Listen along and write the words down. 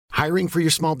Hiring for your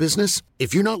small business?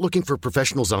 If you're not looking for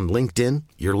professionals on LinkedIn,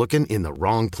 you're looking in the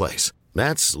wrong place.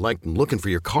 That's like looking for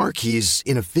your car keys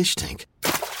in a fish tank.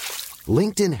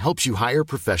 LinkedIn helps you hire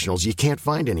professionals you can't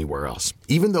find anywhere else,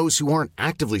 even those who aren't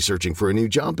actively searching for a new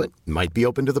job but might be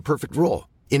open to the perfect role.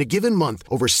 In a given month,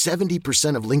 over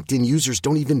 70% of LinkedIn users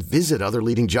don't even visit other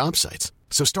leading job sites.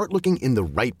 So start looking in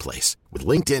the right place. With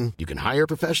LinkedIn, you can hire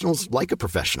professionals like a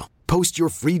professional. Post your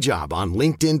free job on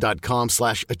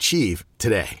linkedin.com/achieve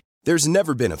today. There's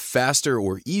never been a faster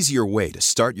or easier way to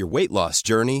start your weight loss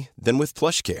journey than with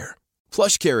PlushCare.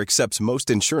 PlushCare accepts most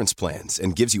insurance plans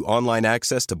and gives you online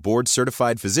access to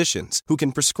board-certified physicians who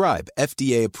can prescribe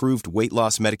FDA-approved weight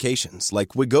loss medications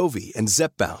like Wegovy and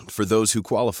Zepbound for those who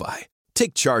qualify.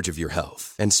 Take charge of your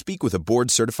health and speak with a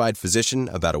board-certified physician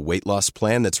about a weight loss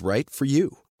plan that's right for you.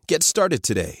 Get started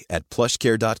today at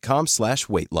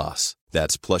plushcare.com/weightloss.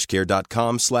 That's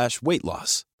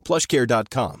plushcare.com/weightloss.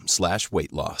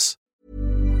 plushcare.com/weightloss.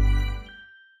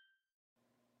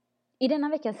 I denna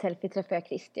veckans selfie träffar jag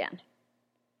Christian.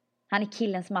 Han är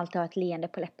killen som alltid har ett leende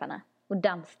på läpparna och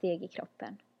danssteg i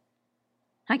kroppen.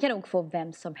 Han kan nog få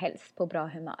vem som helst på bra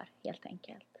humör, helt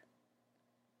enkelt.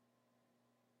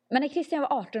 Men när Christian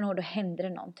var 18 år då hände det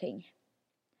någonting.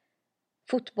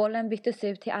 Fotbollen byttes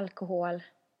ut till alkohol.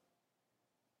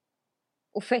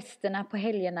 Och festerna på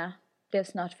helgerna blev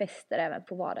snart fester även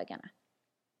på vardagarna.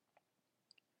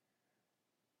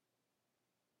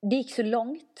 Det gick så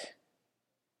långt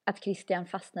att Christian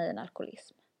fastnade i en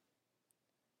alkoholism.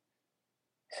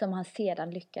 Som han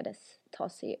sedan lyckades ta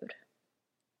sig ur.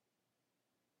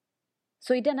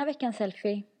 Så i denna veckans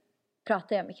selfie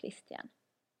pratar jag med Christian.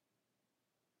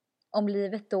 Om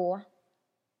livet då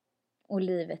och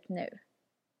livet nu.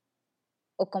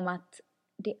 Och om att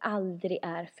det aldrig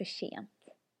är för sent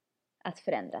att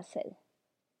förändra sig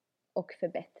och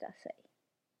förbättra sig.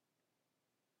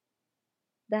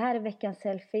 Det här är veckans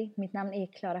selfie. Mitt namn är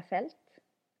Clara Fält.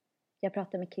 Jag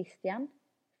pratar med Christian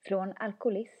från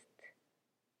alkoholist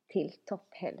till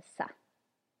topphälsa.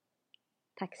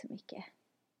 Tack så mycket.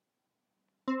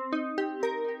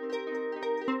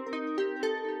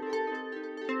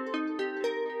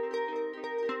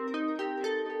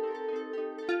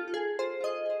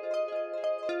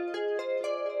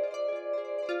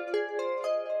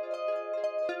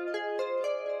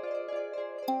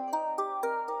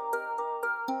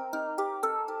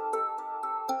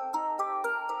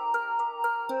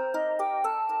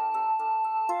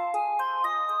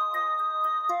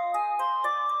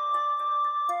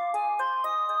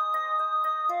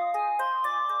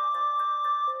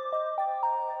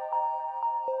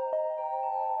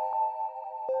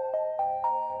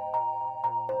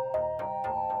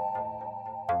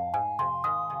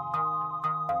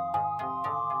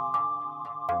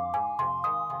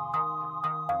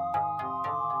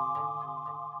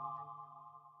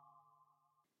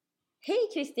 Hej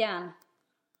Christian!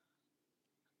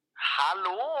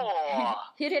 Hallå!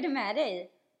 Hur är det med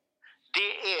dig?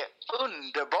 Det är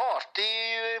underbart. Det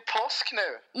är ju påsk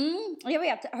nu. Jag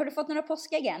vet. Har du fått några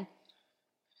påskägg än?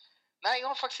 Nej, jag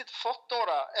har faktiskt inte fått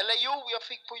några. Eller jo, jag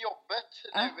fick på jobbet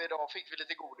nu idag. Fick vi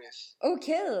lite godis.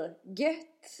 Okej,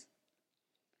 gött.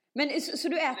 Men så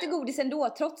du äter godis ändå?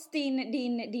 Trots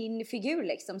din figur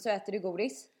liksom, så äter du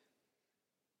godis?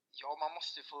 Ja, man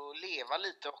måste ju få leva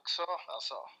lite också.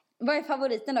 Alltså. Vad är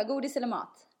favoriten då? Godis eller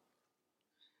mat?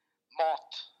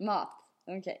 Mat,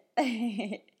 okej.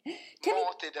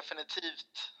 Mat är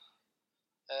definitivt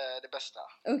det bästa.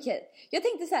 Okej. Jag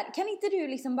tänkte så här, kan inte du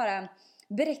liksom bara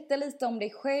berätta lite om dig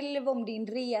själv, om din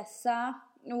resa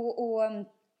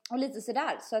och lite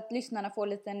sådär, så att lyssnarna får en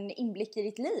liten inblick i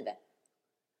ditt liv?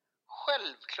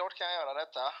 Självklart kan jag göra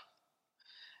detta.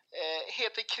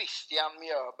 Heter Christian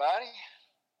Mjöberg.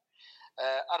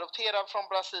 Adopterad från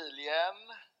Brasilien.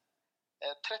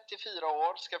 34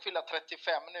 år, ska fylla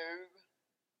 35 nu.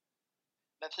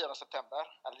 Den 10 september.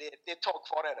 Alltså det är ett tag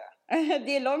kvar är det.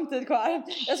 Det är lång tid kvar.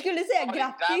 Jag skulle säga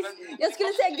grattis. Jag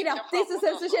skulle säga grattis och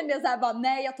sen så kände jag så här bara,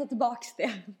 nej jag tar tillbaks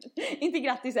det. Inte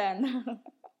grattis än.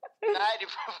 Nej, det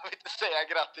får man inte säga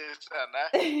grattis än.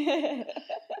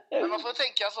 Men man får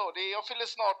tänka så. Jag fyller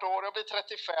snart år, jag blir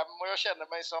 35 och jag känner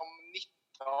mig som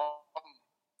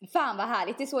 19. Fan vad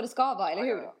härligt, det är så det ska vara, eller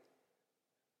hur?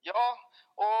 Ja,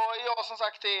 och jag som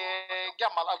sagt är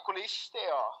gammal alkoholist, är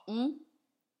jag.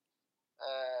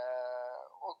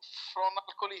 Och från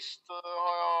alkoholist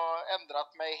har jag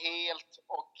ändrat mig helt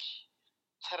och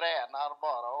tränar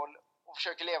bara och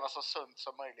försöker leva så sunt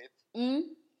som möjligt.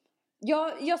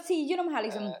 Ja, jag ser ju de här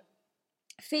liksom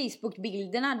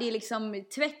Facebook-bilderna. Det är liksom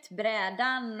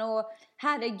tvättbrädan och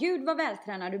herregud vad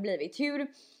vältränad du blivit.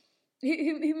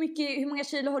 hur många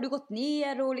kilo har du gått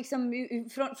ner och liksom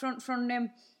från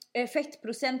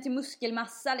fettprocent till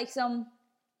muskelmassa liksom?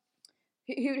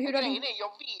 Hur har du... Nej,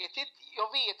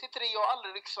 jag vet inte det. Jag har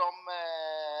aldrig liksom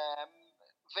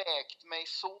vägt mig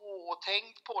så och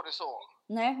tänkt på det så.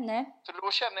 Nej. För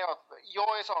då känner jag att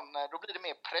jag är sån, då blir det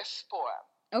mer press på en.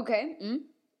 Okej.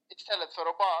 Istället för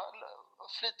att bara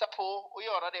flyta på och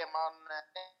göra det man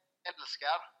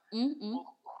älskar.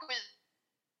 Och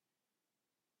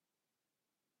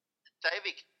skita i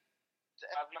vikt.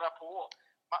 Ändra på.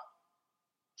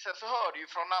 Sen så hör du ju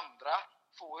från andra.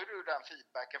 Får ju du den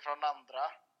feedbacken från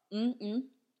andra.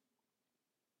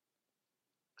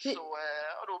 Så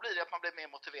och då blir det att man blir mer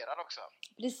motiverad också.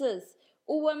 Precis.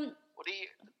 Och det är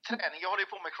träning. Jag håller ju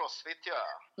på med CrossFit, gör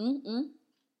jag.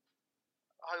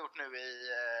 Har gjort nu i,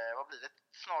 vad blir det,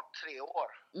 snart 3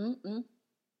 år.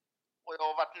 Och jag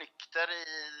har varit nykter i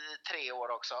 3 år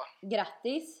också.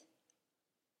 Grattis!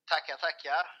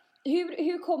 Tackar.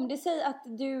 Hur kom det sig att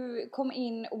du kom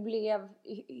in och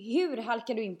hur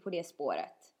halkade du in på det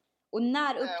spåret? Och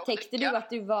när upptäckte du att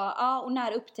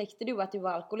du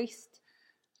var alkoholist?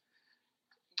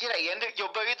 Grejen,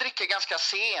 jag började dricka ganska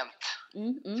sent.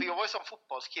 För jag var ju som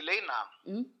fotbollskille innan.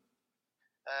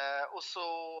 Och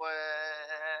så,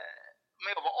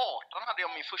 men jag var 18 hade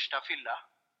jag min första fylla.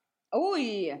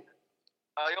 Oj!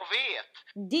 Ja, jag vet.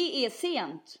 Det är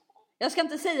sent. Jag ska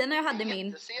inte säga när jag hade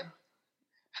min.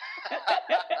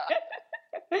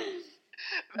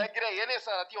 Men grejen är så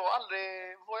här att jag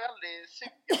var aldrig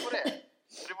sugen på det.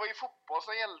 Det var ju fotboll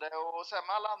som gällde och sen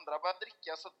med alla andra började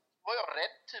dricka så var jag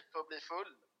rädd typ för att bli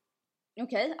full.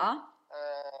 Okej, ja.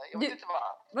 Jag vet inte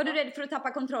vad. Var du rädd för att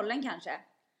tappa kontrollen kanske?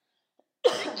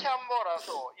 Det kan vara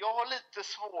så. Jag har lite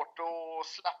svårt att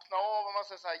slappna av om man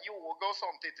säger så här, yoga och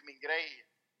sånt är inte min grej.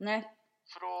 Nej.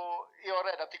 För då är jag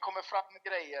rädd att det kommer fram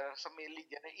grejer som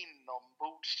ligger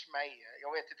inombords mig.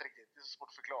 Jag vet inte riktigt, det är så svårt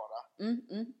att förklara.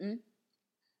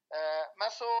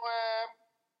 Men så,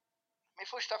 min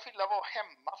första fylla var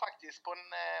hemma faktiskt.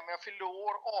 Men jag fyllde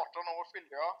 18 år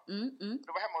fyllde jag.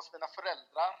 Det var hemma hos mina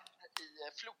föräldrar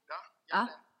i Floda. Jag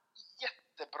hade en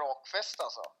jättebrakfest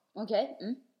alltså. Okej.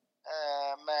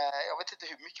 Med, jag vet inte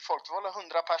hur mycket folk, det var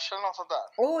 100 personer eller något sånt där.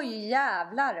 Oj,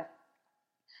 jävlar!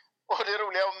 Och det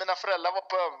roliga var att mina föräldrar var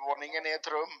på övervåningen i ett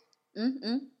rum.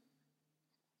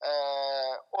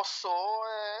 Och så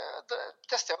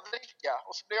testade jag att dricka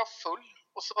och så blev jag full.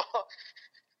 Och så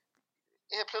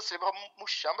helt plötsligt har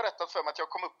morsan berättat för mig att jag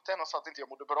kom upp till henne och sa att inte jag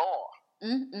mådde bra.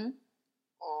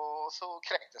 Och så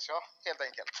kräktes jag helt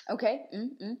enkelt. Okej.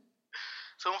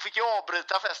 Så hon fick ju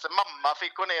avbryta festen. Mamma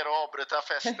fick gå ner och avbryta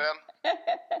festen.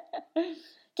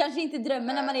 Kanske inte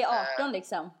drömmen när man är 18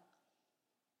 liksom.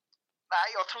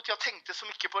 Nej, jag tror inte jag tänkte så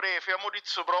mycket på det för jag mådde inte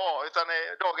så bra. Utan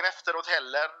dagen efteråt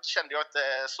heller kände jag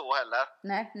inte så heller.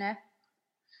 Nej.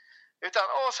 Utan,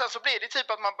 och sen så blev det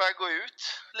typ att man började gå ut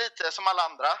lite som alla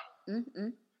andra.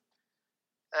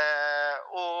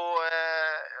 Och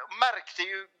märkte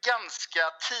ju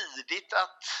ganska tidigt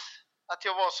att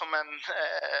jag var som en,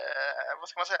 vad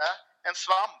ska man säga, en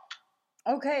svamp.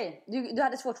 Okej, du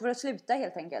hade svårt för att sluta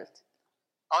helt enkelt.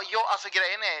 Ja, alltså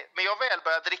grejen är, men jag väl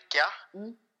började dricka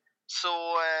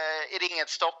så är det inget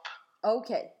stopp.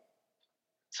 Okej.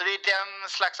 Så det är den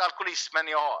slags alkoholismen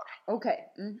jag har.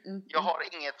 Okej. Jag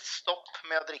har inget stopp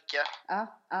med att dricka.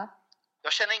 Ja.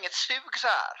 Jag känner inget sug så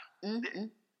här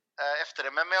efter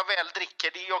det. Men jag väl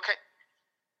dricker, jag kan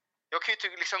ju inte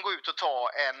liksom gå ut och ta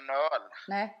en öl.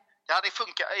 Nej. Det hade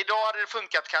funkat, idag hade det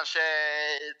funkat kanske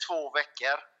i 2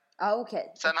 veckor. Ja,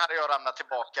 okej. Sen hade jag ramlat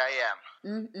tillbaka igen.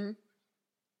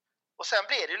 Och sen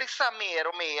blev det liksom mer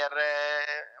och mer,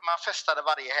 man festade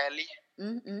varje helg.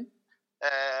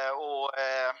 Och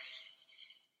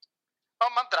ja,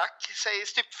 man drack sig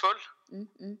stupfull.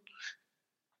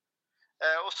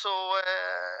 Och så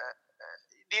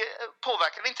det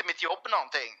påverkade inte mitt jobb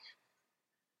någonting.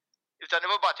 Utan det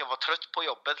var bara att jag var trött på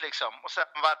jobbet liksom. Och sen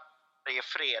varje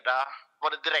fredag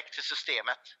var det direkt till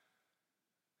systemet.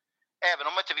 Även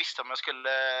om jag inte visste om jag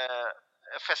skulle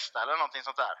festa eller någonting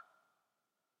sånt där.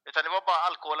 Utan det var bara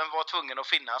alkoholen var tvungen att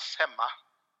finnas hemma.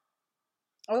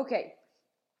 Okej.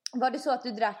 Var det så att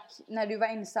du drack när du var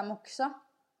ensam också?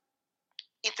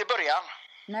 Inte i början.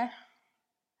 Nej.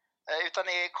 Utan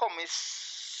det kom i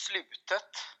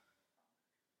slutet.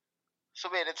 Så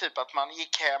blev det typ att man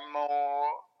gick hem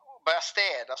och började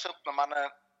städa. Så öppnade man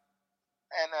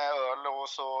en öl och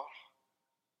så...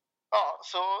 Ja,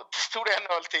 så stod det en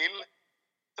öl till.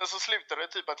 Sen så slutade det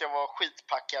typ att jag var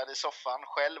skitpackad i soffan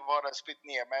själv. Hade spytt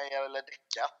ner mig eller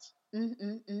däckat.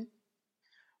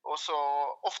 Och så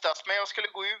oftast när jag skulle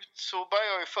gå ut så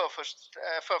började jag ju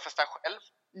förfesta själv.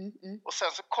 Och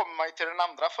sen så kommer man ju till den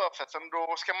andra förfesten.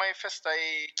 Då ska man ju festa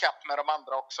i kapp med de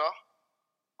andra också.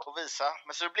 Och visa.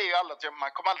 Men så det blir ju alla att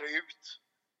man kommer aldrig ut.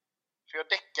 För jag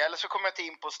däckar eller så kommer jag inte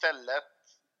in på stället.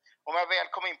 Om jag väl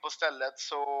kommer in på stället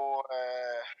så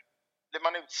blir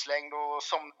man utslängd och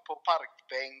somnar på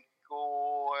parkbänk.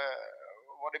 Och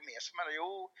vad det mer som händer?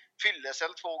 Jo,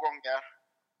 fyllecell 2 gånger.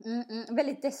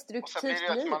 Väldigt destruktivt. Och sen blir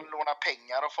det att man lånar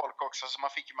pengar av folk också, så man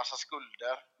fick ju massa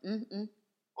skulder.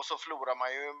 Och så förlorar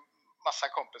man ju massa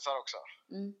kompisar också.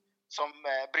 Som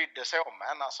brydde sig om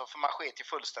en, alltså, för man sket ju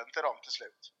fullständigt i dem till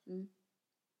slut.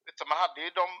 Utan man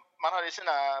hade ju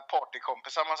sina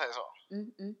partykompisar, man säger så.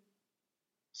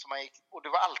 Så man gick, och det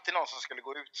var alltid någon som skulle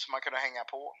gå ut så man kunde hänga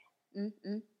på.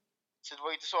 Så det var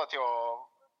ju inte så att jag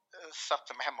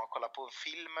satte mig hemma och kollade på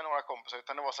film med några kompisar,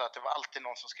 utan det var så att det var alltid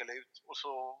någon som skulle ut. Och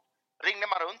så ringde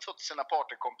man runt till sina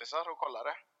partykompisar och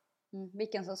kollade.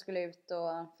 Vilken som skulle ut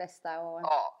och festa. Och...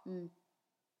 Ja.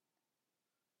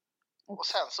 Och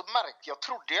sen så märkte jag,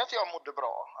 trodde att jag mådde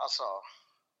bra. Alltså.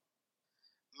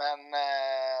 Men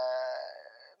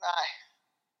nej.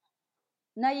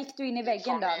 När gick du in i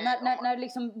väggen då? När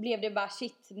liksom blev det bara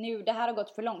shit, nu det här har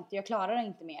gått för långt, jag klarar det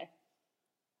inte mer.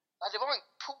 Ja, det var en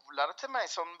polare till mig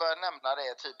som började nämna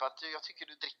det, typ att jag tycker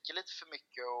du dricker lite för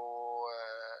mycket och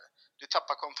du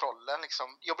tappar kontrollen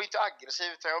liksom. Jag blir inte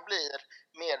aggressiv utan jag blir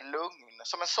mer lugn,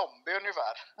 som en zombie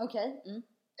ungefär. Okej.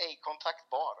 Ej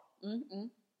kontaktbar.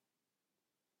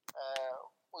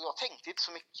 Och jag tänkte inte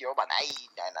så mycket, jag bara nej,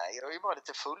 jag är ju bara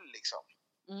lite full liksom.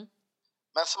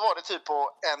 Men så var det typ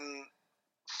på en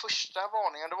första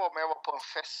varningen, det var när jag var på en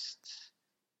fest,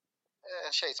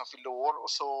 en tjej som fyllde år,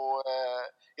 och så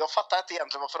jag fattade inte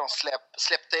egentligen varför de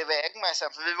släppte iväg mig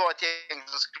sen, för vi var ett gäng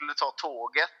som skulle ta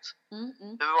tåget.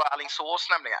 Vi var i Alingsås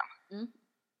nämligen.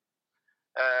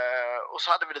 Och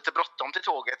så hade vi lite bråttom till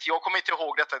tåget. Jag kommer inte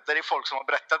ihåg detta, det är folk som har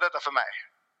berättat detta för mig.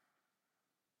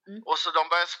 Och så de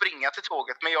började springa till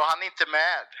tåget, men jag hann inte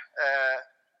med.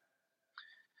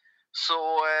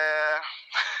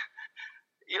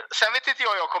 Sen vet inte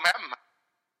jag kom hem.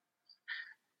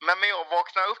 Men när jag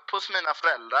vaknade upp hos mina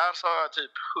föräldrar så har jag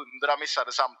typ 100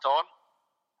 missade samtal.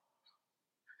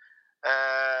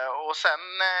 Och sen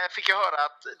fick jag höra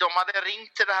att de hade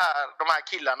ringt till de här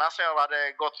killarna som jag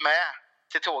hade gått med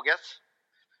till tåget.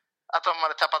 Att de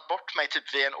hade tappat bort mig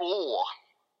typ vid en å.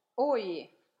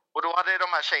 Oj! Och då hade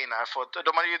de här tjejerna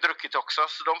de hade ju druckit också,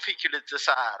 så de fick ju lite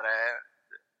så här,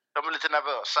 de var lite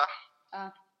nervösa.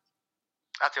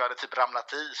 Att jag hade typ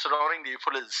ramlat i, så de ringde ju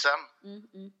polisen.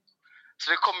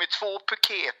 Så det kom ju 2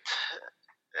 piketbilar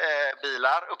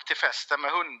upp till festen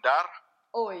med hundar.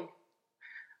 Oj.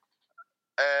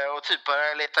 Och typ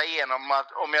började leta igenom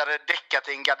om jag hade däckat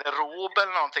i en garderob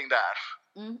eller någonting där.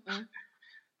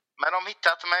 Men de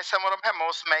hittade mig, sen var de hemma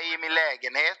hos mig i min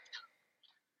lägenhet.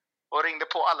 Och ringde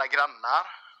på alla grannar.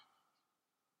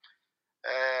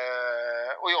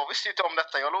 Och jag visste inte om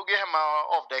detta. Jag låg ju hemma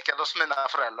avdäckad hos mina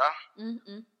föräldrar.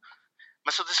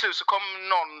 Men så till slut så kom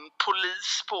någon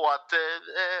polis på att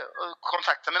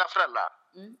kontakta mina föräldrar.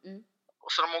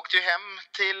 Och så de åkte ju hem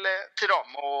till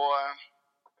dem och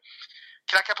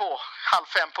knackade på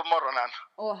 4:30 på morgonen.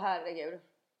 Åh herregud.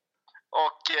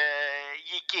 Och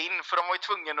gick in, för de var ju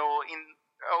tvungna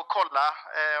att kolla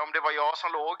om det var jag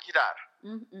som låg där.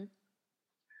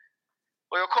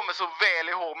 Och jag kommer så väl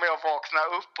ihåg när jag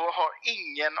vaknar upp och har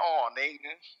ingen aning.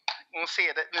 Hon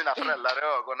ser mina föräldrar i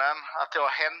ögonen, att det har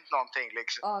hänt någonting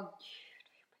liksom.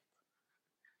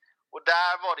 Och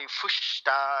där var det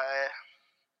första...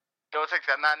 Jag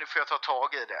tänkte, nej, nu får jag ta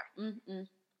tag i det.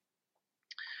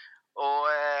 Och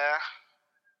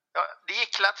det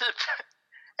gick typ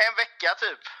en vecka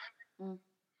typ.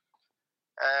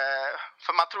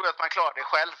 För man tror att man klarar det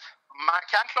själv. Man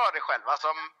kan klara det själv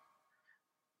alltså.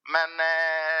 Men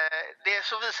det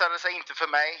så visade sig inte för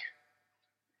mig.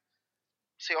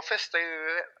 Så jag festade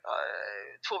ju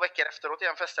 2 veckor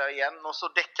efteråt festade jag igen. Och så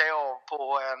däckade jag av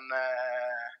på en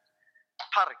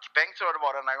parkbänk, tror jag det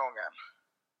var den här gången.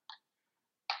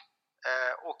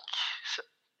 Och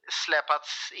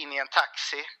släpats in i en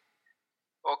taxi.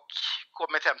 Och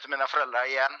kommit hem till mina föräldrar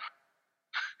igen.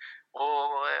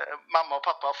 Och mamma och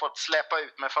pappa har fått släpa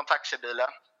ut mig från taxibilen.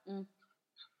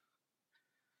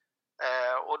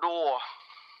 Och då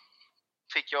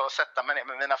fick jag sätta mig ner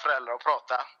med mina föräldrar och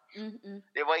prata.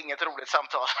 Det var inget roligt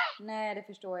samtal. Nej, det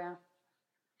förstår jag.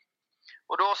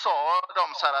 Och då sa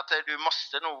de så här att du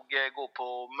måste nog gå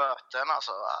på möten,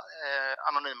 alltså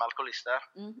anonyma alkoholister.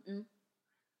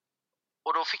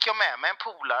 Och då fick jag med mig en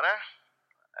polare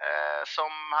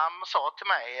som han sa till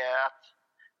mig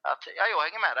att jag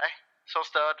hänger med dig som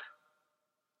stöd.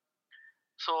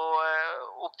 Så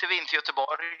åkte vi in till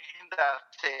Göteborg där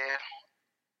till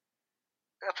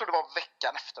jag tror det var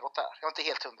veckan efteråt där. Jag är inte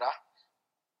helt 100.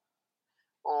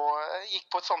 Och gick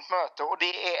på ett sånt möte och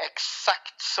det är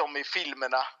exakt som i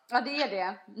filmerna. Ja, det är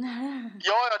det.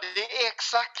 Ja, det är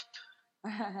exakt.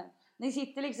 Ni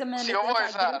sitter liksom i en så jag var ju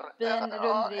så här, grupp i en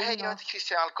rundring. Hej, jag heter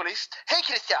Christian, alkoholist. Hej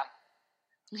Christian!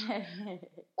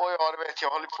 Och jag vet, jag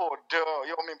håller på att dö.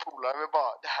 Jag och min polare, vi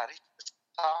bara, det här är inte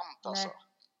sant alltså.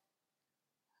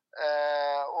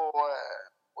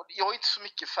 Och jag är inte så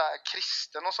mycket för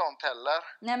kristen och sånt heller.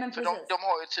 Nej, men för precis. de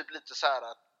har ju typ lite så här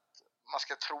att man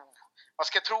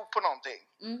ska tro på någonting.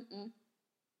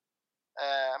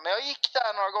 Men jag gick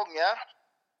där några gånger.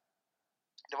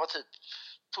 Det var typ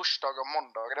torsdag och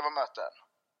måndag, det var möten.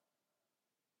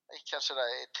 Jag gick kanske där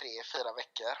i 3-4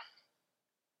 veckor.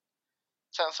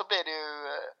 Sen så blev det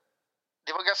ju,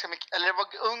 det var ganska mycket, eller det var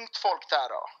ungt folk där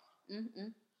då.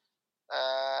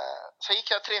 Så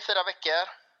gick jag 3-4 veckor.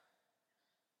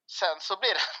 Sen så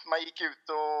blev det att man gick ut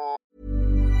och...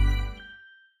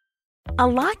 A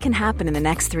lot can happen in the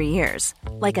next 3 years.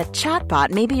 Like a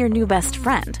chatbot may be your new best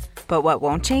friend. But what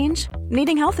won't change?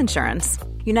 Needing health insurance.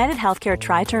 United Healthcare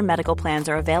Tri-Term Medical Plans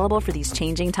are available for these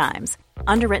changing times.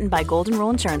 Underwritten by Golden Rule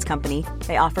Insurance Company,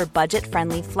 they offer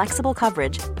budget-friendly, flexible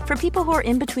coverage for people who are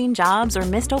in between jobs or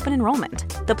missed open enrollment.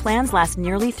 The plans last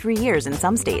nearly 3 years in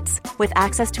some states, with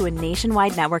access to a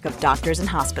nationwide network of doctors and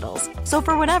hospitals. So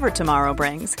for whatever tomorrow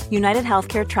brings, United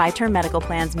Healthcare Tri-Term Medical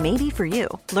Plans may be for you.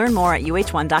 Learn more at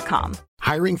uh1.com.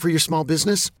 Hiring for your small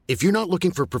business? If you're not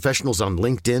looking for professionals on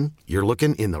LinkedIn, you're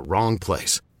looking in the wrong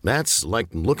place. That's like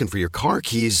looking for your car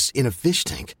keys in a fish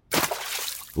tank.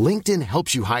 LinkedIn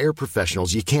helps you hire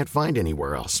professionals you can't find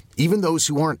anywhere else, even those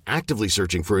who aren't actively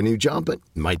searching for a new job but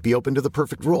might be open to the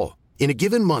perfect role. In a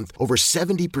given month, over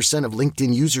 70% of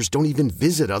LinkedIn users don't even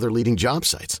visit other leading job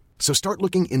sites. So start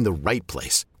looking in the right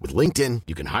place. With LinkedIn,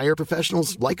 you can hire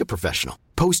professionals like a professional.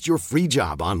 Post your free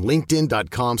job on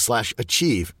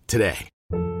linkedin.com/achieve today.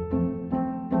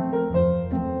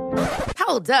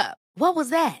 Hold up. What was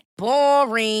that?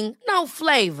 Boring. No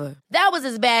flavor. That was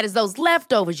as bad as those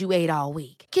leftovers you ate all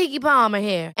week. Keke Palmer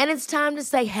here, and it's time to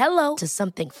say hello to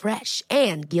something fresh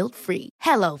and guilt-free.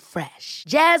 Hello Fresh.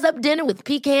 Jazz up dinner with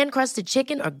pecan-crusted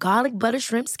chicken or garlic butter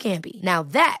shrimp scampi. Now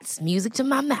that's music to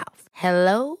my mouth.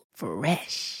 Hello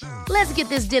Fresh. Let's get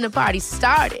this dinner party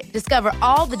started. Discover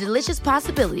all the delicious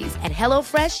possibilities at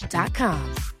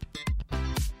hellofresh.com.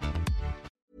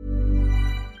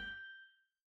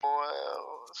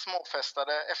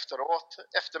 Småfestade efteråt,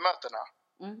 efter mötena.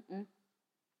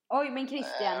 Oj, men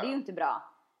Christian, det är ju inte bra.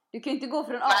 Du kan ju inte gå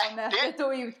från A-mötet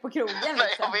och ut på krogen.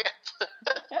 Nej, jag vet.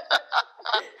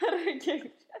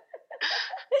 Herregud.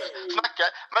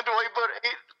 Men då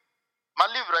man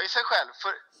lurar ju sig själv.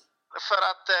 För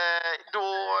att då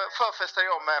förfestade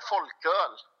jag med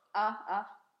folköl.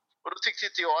 Och då tyckte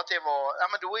inte jag att det var... Ja,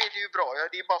 men då är det ju bra.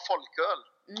 Det är bara folköl.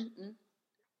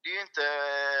 Det är ju inte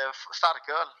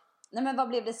starköl. Nej, men vad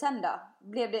blev det sen då?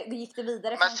 Gick det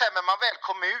vidare? Men sen när man väl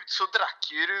kom ut så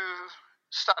drack ju du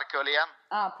starköl igen.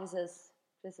 Ja, precis.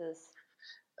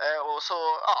 Och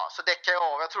så däckade jag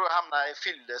av. Jag tror jag hamnade i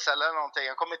fylles eller någonting.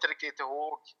 Jag kommer inte riktigt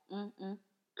ihåg.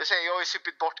 Det säger, jag har ju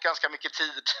supit bort ganska mycket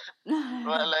tid.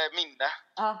 Eller minne.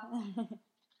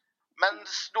 Men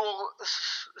då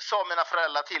sa mina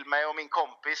föräldrar till mig och min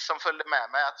kompis som följde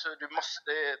med mig att du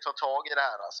måste ta tag i det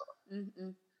här alltså.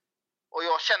 Och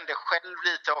jag kände själv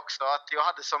lite också att jag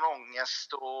hade sån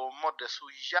ångest och mådde så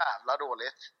jävla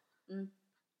dåligt.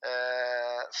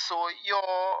 Så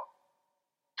jag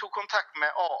tog kontakt med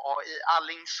AA i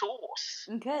Alingsås.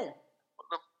 Okej.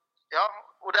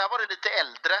 Ja, och där var det lite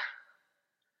äldre.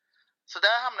 Så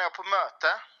där hamnade jag på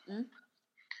möte.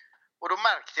 Och då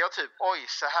märkte jag typ, oj,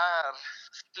 så här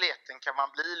sleten kan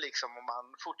man bli liksom om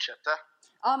man fortsätter.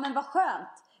 Ja, men vad skönt.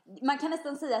 Man kan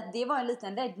nästan säga att det var en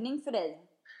liten räddning för dig.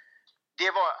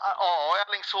 Det var,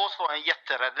 Alingsås var en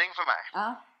jätteräddning för mig.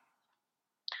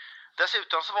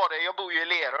 Dessutom så var det, jag bor ju i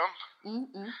Lerum.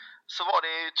 Så var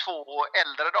det ju 2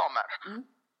 äldre damer.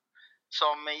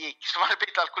 Som hade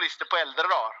blivit alkoholister på äldre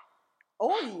dagar.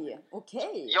 Oj,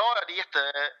 okej. Ja, det är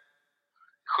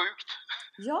jättesjukt.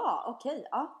 Ja, okej,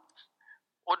 ja.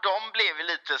 Och de blev ju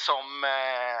lite som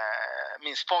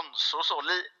min sponsor. Så.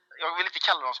 Jag vill inte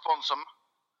kalla dem sponsor.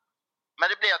 Men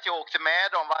det blev att jag åkte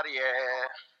med dem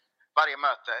varje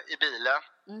möte i bilen.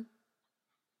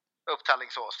 Upp till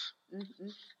Alingsås.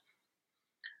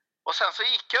 Och sen så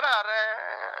gick jag där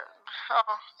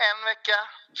 1 vecka,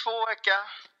 2 veckor,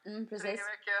 3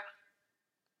 veckor.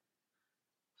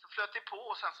 Så flöt det på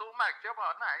och sen så märkte jag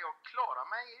bara nej, jag klarar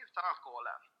mig utan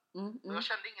alkoholen. Och jag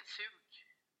kände inget sug.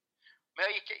 Men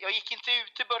jag gick inte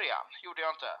ut i början, gjorde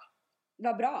jag inte.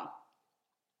 Vad bra.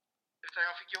 Utan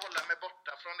jag fick ju hålla mig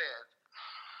borta från det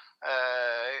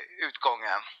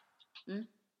utgången. Mm.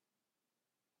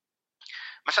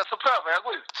 Men sen så prövade jag att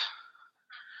gå ut.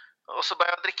 Och så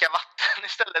började jag dricka vatten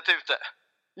istället ute.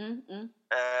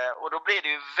 Och då blev det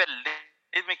ju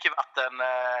väldigt mycket vatten.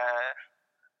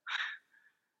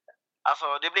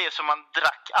 Alltså det blev som man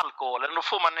drack alkoholen. Då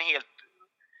får man en helt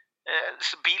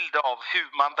bild av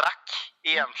hur man drack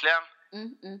egentligen.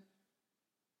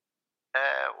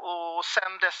 Och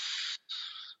sen dess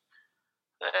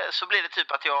så blev det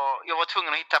typ att jag var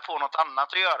tvungen att hitta på något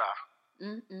annat att göra.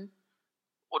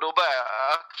 Och då började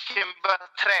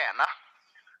jag träna.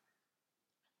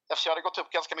 Eftersom jag hade gått upp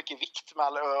ganska mycket i vikt med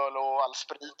all öl och all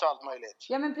sprit och allt möjligt.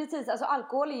 Ja men precis, alltså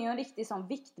alkohol är ju en riktig sån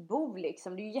viktbov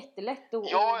liksom. Det är ju jättelätt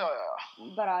att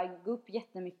bara gå upp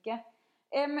jättemycket.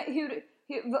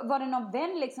 Var det någon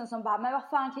vän liksom som bara, men vad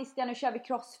fan Christian, nu kör vi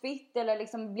crossfit? Eller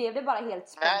liksom blev det bara helt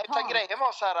spontant? Nej, utan grejen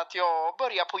var så här att jag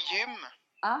började på gym.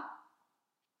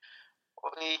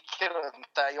 Och gick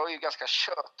runt där. Jag är ju ganska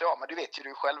köttig, men du vet ju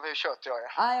du själv hur köttig jag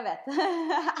är. Ja, jag vet.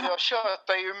 Så jag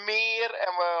kötade ju mer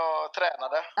än vad jag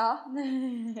tränade. Ja.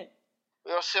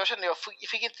 Så jag kände att jag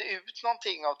fick inte ut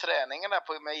någonting av träningen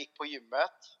där när jag gick på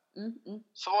gymmet.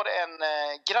 Så var det en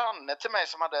granne till mig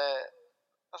som hade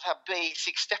en sån här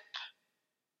basic step.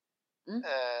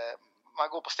 Man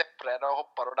går på steppbräda och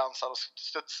hoppar och dansar och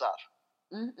studsar.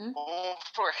 Och hon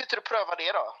frågade, kan inte du pröva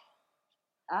det då?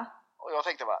 Ja. Och jag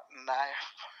tänkte bara, nej,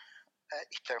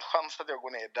 inte en chans att jag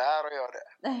går ner där och gör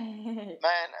det.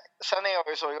 Men sen är jag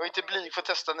ju så, jag är inte blyg för att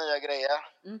testa nya grejer.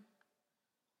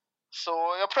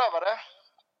 Så jag prövade.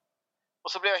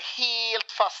 Och så blev jag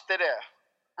helt fast i det.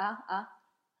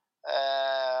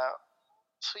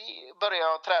 Så började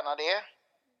jag träna det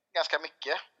ganska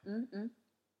mycket.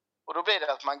 Och då blev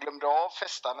det att man glömde av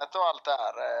festandet och allt det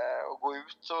här. Och gå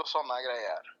ut och sådana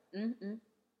grejer.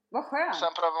 Vad skönt.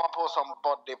 Sen prövade man på som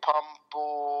body pump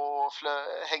och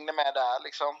hängde med där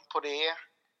liksom på det.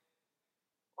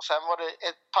 Och sen var det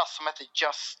ett pass som hette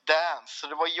Just Dance. Så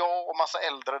det var jag och massa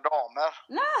äldre damer.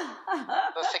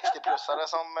 60-plussare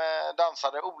som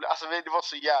dansade. Alltså det var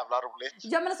så jävla roligt.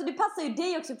 Ja men alltså det passar ju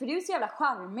dig också för du är så jävla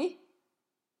charmig.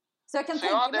 Så jag kan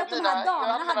tänka mig att de här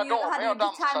damerna hade ju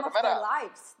the time of their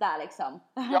lives där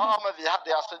liksom. Ja men vi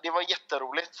hade alltså, det var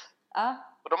jätteroligt.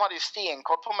 Och de hade ju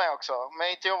stenkoll på mig också. Men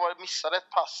inte jag missade ett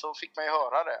pass så fick man ju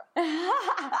höra det.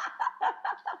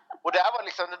 Och där var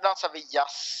liksom, det dansade vi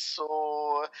jazz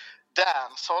och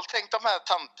dancehall. Tänk de här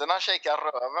tanterna shakea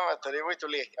röven, vet du. Det var inte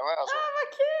att leka med alltså.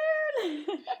 Vad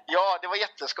kul! Ja, det var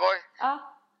jätteskoj.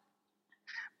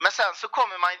 Men sen så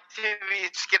kommer man till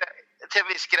en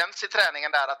viss gräns i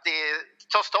träningen där att det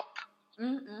tar stopp.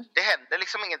 Det händer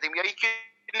liksom ingenting. Jag gick ju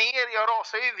ner, jag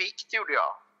rasade i vikt gjorde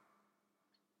jag.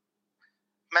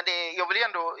 Men jag vill ju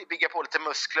ändå bygga på lite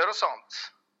muskler och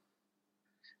sånt.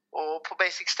 Och på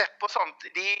basic step och sånt,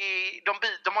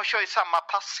 de kör ju samma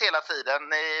pass hela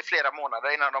tiden i flera månader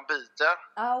innan de byter.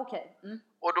 Okej.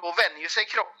 Och då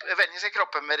vänjer sig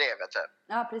kroppen med det, vet du.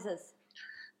 Ja, precis.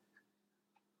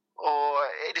 Och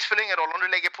det spelar ingen roll om du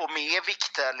lägger på mer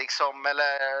vikter liksom,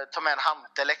 eller tar med en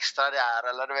hantel extra där,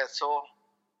 eller du vet så.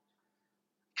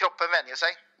 Kroppen vänjer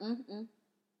sig.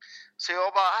 Så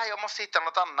jag måste hitta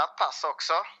något annat pass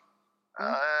också.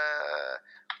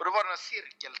 Och då var det en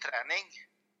cirkelträning.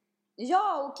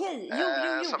 Ja, okej. Jo.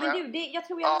 Men jag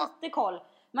tror jag har lite koll.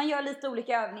 Man gör lite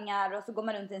olika övningar och så går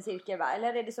man runt i en cirkel, va?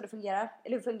 Eller är det så det fungerar?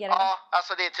 Eller hur fungerar det? Ja,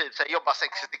 alltså det är typ så här, jobba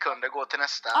 60 sekunder, gå till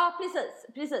nästa. Ja,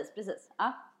 precis.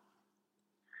 Ja.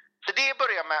 Så det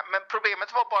började med, men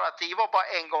problemet var bara att det var bara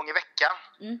en gång i veckan.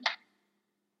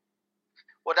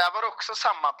 Och där var det också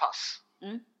samma pass.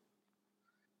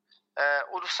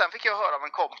 Och sen fick jag höra av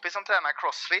en kompis som tränar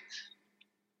crossfit.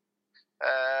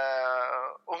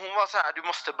 Och hon var så här, du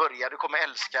måste börja, du kommer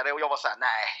älska det. Och jag var så här,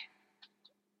 nej.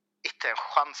 Inte en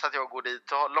chans att jag går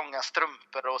dit och har långa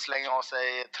strumpor och slänger av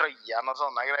sig tröjan och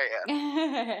sådana grejer.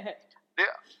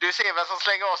 Du ser vem som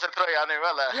slänger av sig tröjan nu,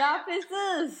 eller? Ja,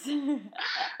 precis.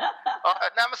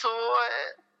 Nej, men så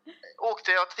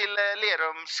åkte jag till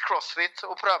Lerums crossfit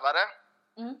och prövade.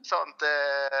 Sånt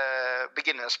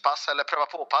beginnerspass eller pröva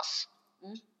på-pass.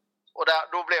 Och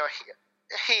då blev jag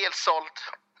helt såld.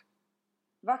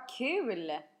 Vad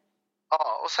kul!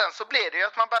 Ja, och sen så blev det ju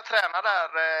att man började träna där.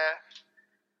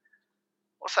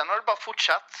 Och sen har det bara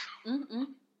fortsatt.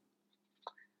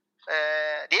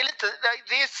 Det är lite,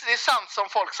 det är sant som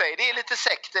folk säger. Det är lite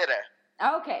sekt, är det.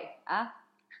 Ja, okej.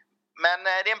 Men det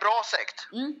är en bra sekt.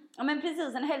 Ja, men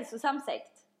precis. En hälsosam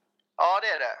sekt. Ja, det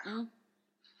är det.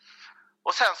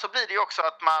 Och sen så blir det ju också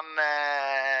att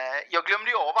jag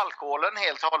glömde ju av alkoholen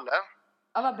helt och hållet.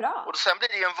 Ja, vad bra. Och sen blir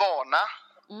det ju en vana.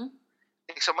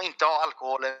 Liksom att inte ha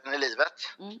alkoholen i livet.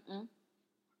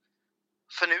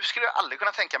 För nu skulle jag aldrig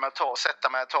kunna tänka mig att sätta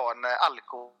mig och ta en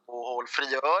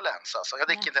alkoholfri öl ens. Alltså. Jag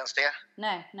dricker inte ens det.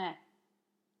 Nej.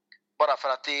 Bara för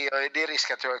att det är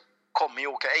risk att jag kommer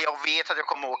åka. Jag vet att jag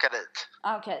kommer åka dit.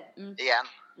 Okej. Igen.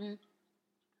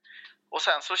 Och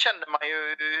sen så kände man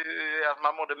ju att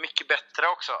man mådde mycket bättre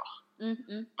också.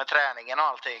 Med träningen och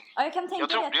allting. Ja, jag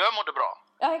trodde jag mådde bra.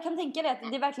 Ja, jag kan tänka det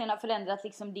att det verkligen har förändrat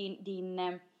liksom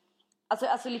din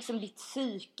alltså liksom ditt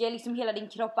psyke, liksom hela din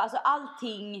kropp, alltså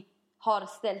allting har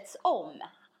ställts om.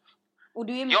 Och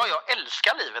du är Ja, jag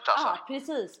älskar livet alltså. Ja,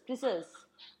 precis.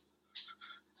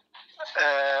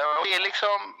 Och det är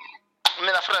liksom,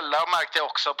 mina föräldrar märkte det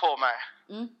också på mig.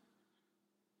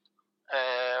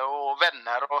 Och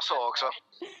vänner och så också.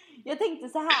 Jag tänkte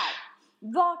så här,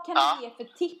 vad kan du ge för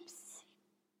tips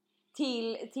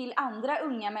till andra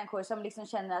unga människor som liksom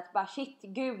känner att bara shit,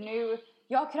 gud nu,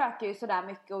 jag krökar ju sådär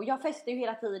mycket och jag festar ju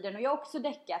hela tiden och jag har också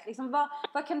däckat. Liksom,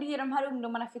 vad kan du ge de här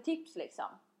ungdomarna för tips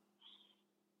liksom?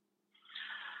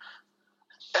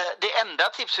 Det enda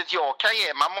tipset jag kan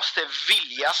ge, man måste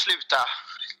vilja sluta.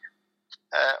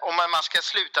 Om man ska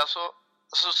sluta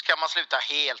så ska man sluta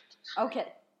helt.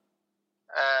 Okej.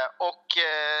 Och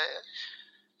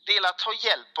det är att ta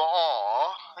hjälp av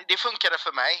AA. Det funkade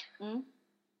för mig.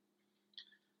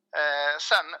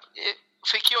 Sen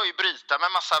fick jag ju bryta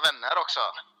med massa vänner också.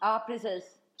 Ja, precis.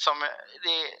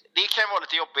 Det kan ju vara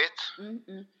lite jobbigt.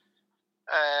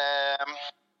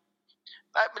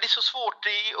 Nej, men det är så svårt,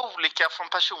 det är olika från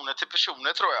personer till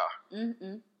personer tror jag.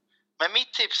 Men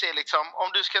mitt tips är liksom, om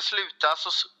du ska sluta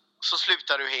så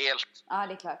slutar du helt. Ja,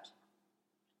 det är klart.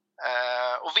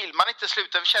 Och vill man inte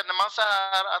sluta, känner man så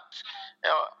här att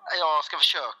jag ska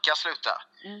försöka sluta,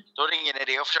 då är det ingen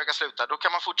idé att försöka sluta. Då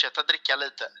kan man fortsätta dricka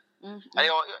lite.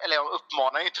 Eller jag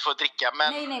uppmanar ju inte för att dricka,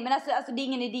 men... Nej, men alltså det är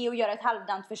ingen idé att göra ett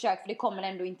halvdant försök, för det kommer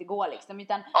ändå inte gå liksom,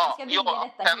 utan man ska vilja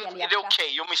detta helhjärtat. Det är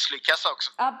okej att misslyckas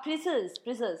också. Ja,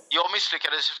 precis. Jag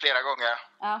misslyckades flera gånger.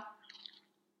 Ja.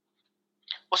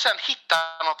 Och sen hitta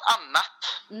något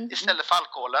annat istället för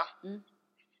alkoholen.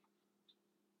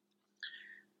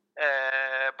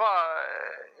 Bara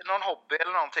någon hobby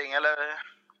eller någonting, eller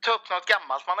ta upp något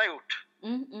gammalt man har gjort.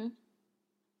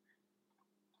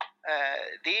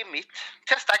 Det är mitt.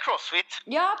 Testa crossfit.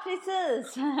 Ja,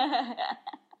 precis.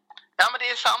 Ja, men det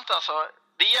är sant alltså.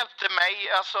 Det hjälpte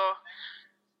mig alltså.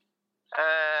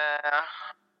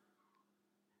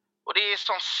 Och det är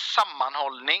sån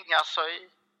sammanhållning alltså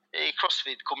i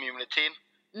crossfit-communityn.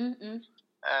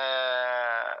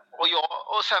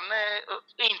 Och sen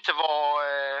inte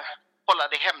hålla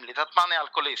det hemligt att man är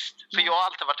alkoholist. För jag har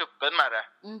alltid varit öppen med det.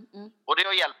 Och det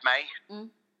har hjälpt mig.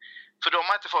 För de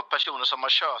har inte fått personer som har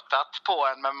tjötat på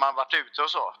en, men man har varit ute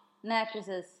och så. Nej,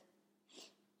 precis.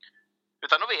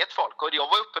 Utan då vet folk. Och jag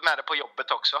var uppe med det på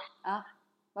jobbet också. Ja,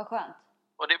 vad skönt.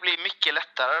 Och det blir mycket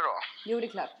lättare då. Jo, det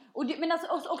är klart. Men alltså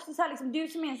också så här, liksom, du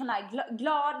som är en sån här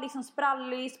glad, liksom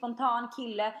sprallig, spontan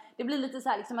kille. Det blir lite så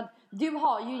här liksom att du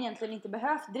har ju egentligen inte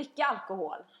behövt dricka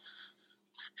alkohol.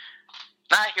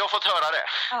 Nej, jag har fått höra det.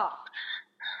 Ja.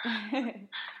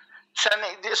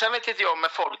 Sen vet inte jag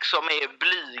med folk som är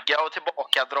blyga och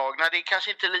tillbakadragna. Det är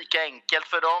kanske inte lika enkelt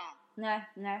för dem.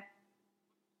 Nej.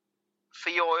 För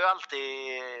jag har ju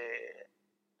alltid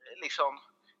liksom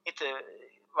inte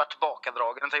varit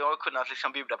tillbakadragen, utan jag har kunnat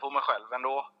liksom bjuda på mig själv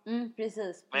ändå.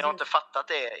 Precis. Men jag har inte fattat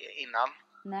det innan.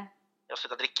 Nej. Jag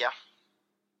slutade dricka.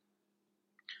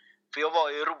 För jag var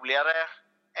ju roligare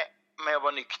men jag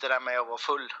var nykter än men jag var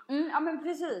full. Ja, men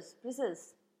precis.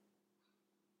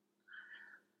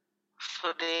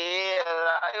 Så det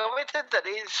är, jag vet inte,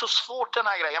 det är så svårt den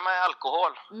här grejen med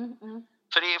alkohol.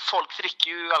 För folk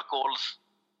dricker ju alkohol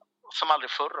som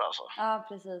aldrig förr alltså. Ja,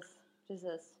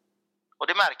 precis. Och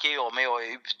det märker jag när jag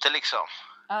är ute liksom.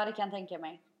 Ja, det kan jag tänka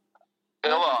mig.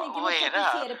 Jag kan tänka vad mig är det att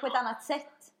här? du ser det på ett annat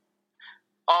sätt.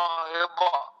 Ja,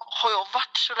 har jag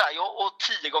varit sådär? Och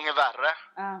 10 gånger värre.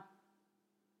 Ja.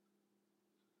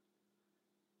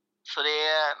 Så det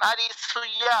är så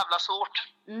jävla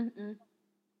svårt.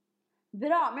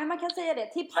 Bra, men man kan säga det.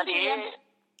 Tipset är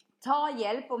ta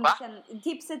hjälp om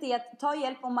tipset är att ta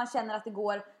hjälp om man känner att det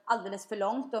går alldeles för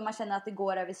långt och man känner att det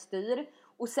går över styr.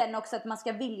 Och sen också att man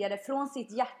ska vilja det från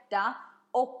sitt hjärta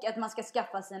och att man ska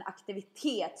skaffa sig en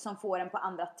aktivitet som får en på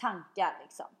andra tankar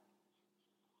liksom.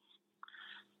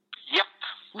 Japp,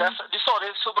 du sa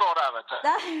det så bra där, vet du.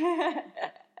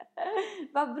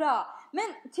 Vad bra.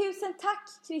 Men tusen tack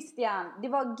Christian. Det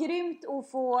var grymt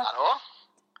att få... Hallå?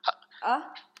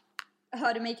 Ja.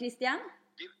 Hör du mig Christian?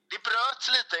 Det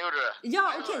bröts lite, gjorde det.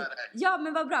 Ja, okej. Ja,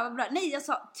 men vad bra. Nej, jag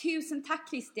sa tusen tack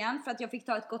Christian för att jag fick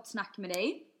ta ett gott snack med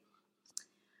dig.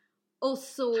 Och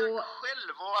så... Tack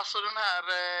själv, och alltså den här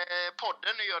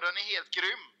podden nu gör den är helt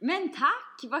grym. Men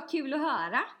tack, vad kul att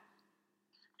höra.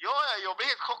 Ja, jag blev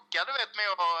helt chockad, du vet, när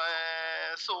jag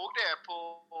såg det på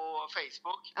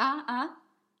Facebook. Ja.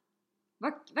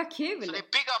 Vad kul. Så det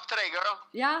är big up till dig, girl.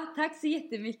 Ja, tack så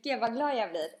jättemycket, vad glad jag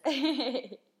blir.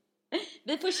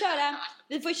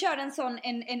 Vi får köra en sån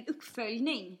en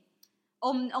uppföljning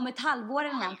om ett halvår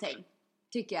eller någonting,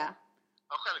 tycker jag.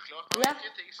 Ja, självklart. Man vet ju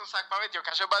inte, som sagt, man vet, jag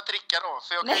kanske börjar dricka då. Så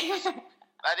jag kan inte...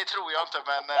 Nej, det tror jag inte,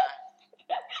 men...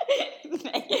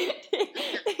 Nej.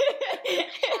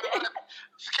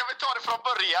 Så kan vi ta det från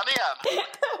början igen.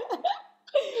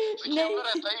 Så kan jag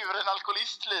berätta ur en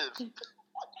alkoholistliv.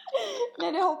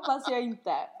 Nej, det hoppas jag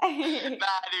inte.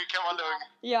 Nej, det kan vara lugnt.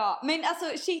 Ja, men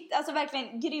alltså shit, alltså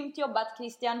verkligen grymt jobbat,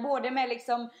 Christian. Både med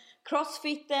liksom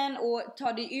crossfiten och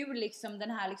ta dig ur liksom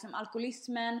den här liksom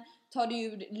alkoholismen, ta dig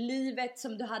ur livet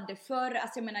som du hade förr.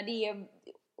 Alltså jag menar, det är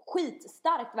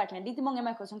skitstarkt verkligen. Det är inte många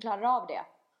människor som klarar av det.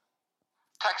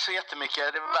 Tack så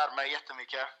jättemycket, det värmer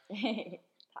jättemycket.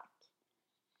 Tack.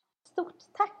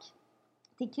 Stort tack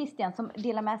till Christian som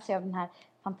delar med sig av den här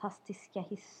fantastiska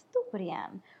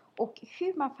historien. Och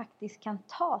hur man faktiskt kan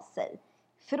ta sig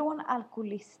från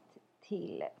alkoholist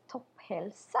till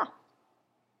topphälsa.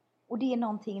 Och det är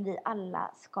någonting vi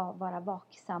alla ska vara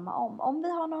vaksamma om. Om vi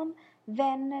har någon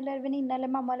vän eller väninna eller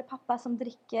mamma eller pappa som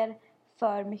dricker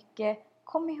för mycket,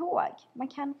 kom ihåg, man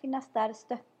kan finnas där,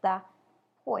 stötta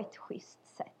på ett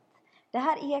schysst sätt. Det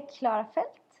här är Clara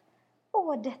Fält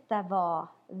och detta var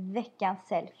veckans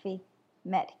selfie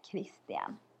med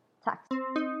Christian. Tack.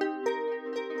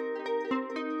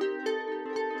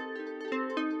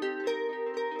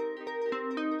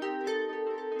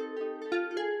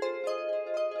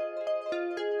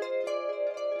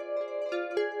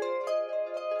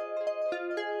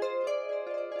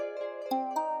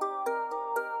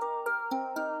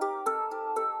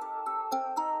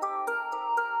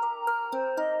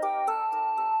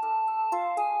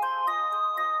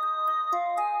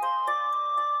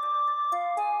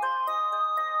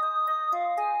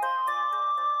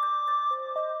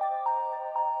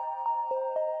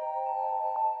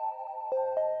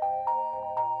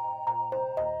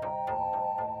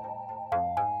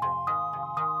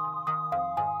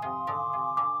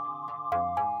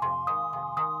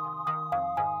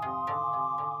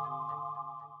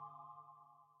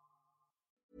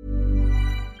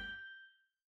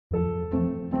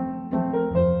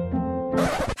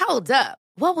 Hold up.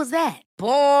 What was that?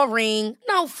 Boring.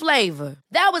 No flavor.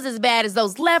 That was as bad as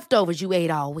those leftovers you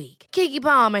ate all week. Keke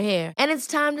Palmer here. And it's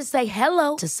time to say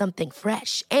hello to something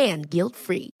fresh and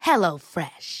guilt-free. Hello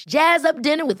Fresh. Jazz up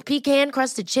dinner with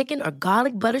pecan-crusted chicken or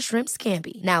garlic butter shrimp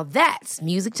scampi. Now that's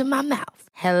music to my mouth.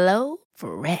 Hello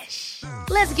Fresh.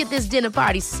 Let's get this dinner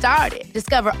party started.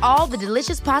 Discover all the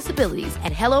delicious possibilities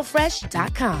at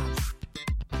hellofresh.com.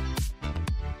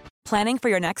 Planning for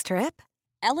your next trip?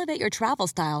 Elevate your travel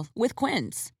style with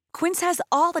Quince. Quince has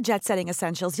all the jet-setting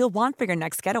essentials you'll want for your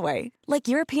next getaway, like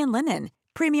European linen,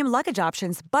 premium luggage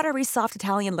options, buttery soft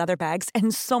Italian leather bags,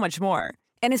 and so much more.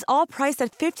 And is all priced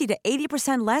at 50 to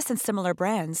 80% less than similar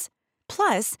brands.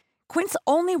 Plus, Quince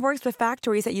only works with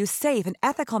factories that use safe and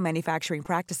ethical manufacturing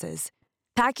practices.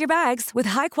 Pack your bags with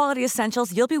high-quality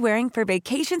essentials you'll be wearing for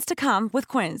vacations to come with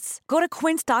Quince. Go to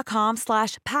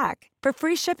quince.com/pack for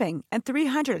free shipping and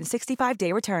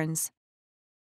 365-day returns.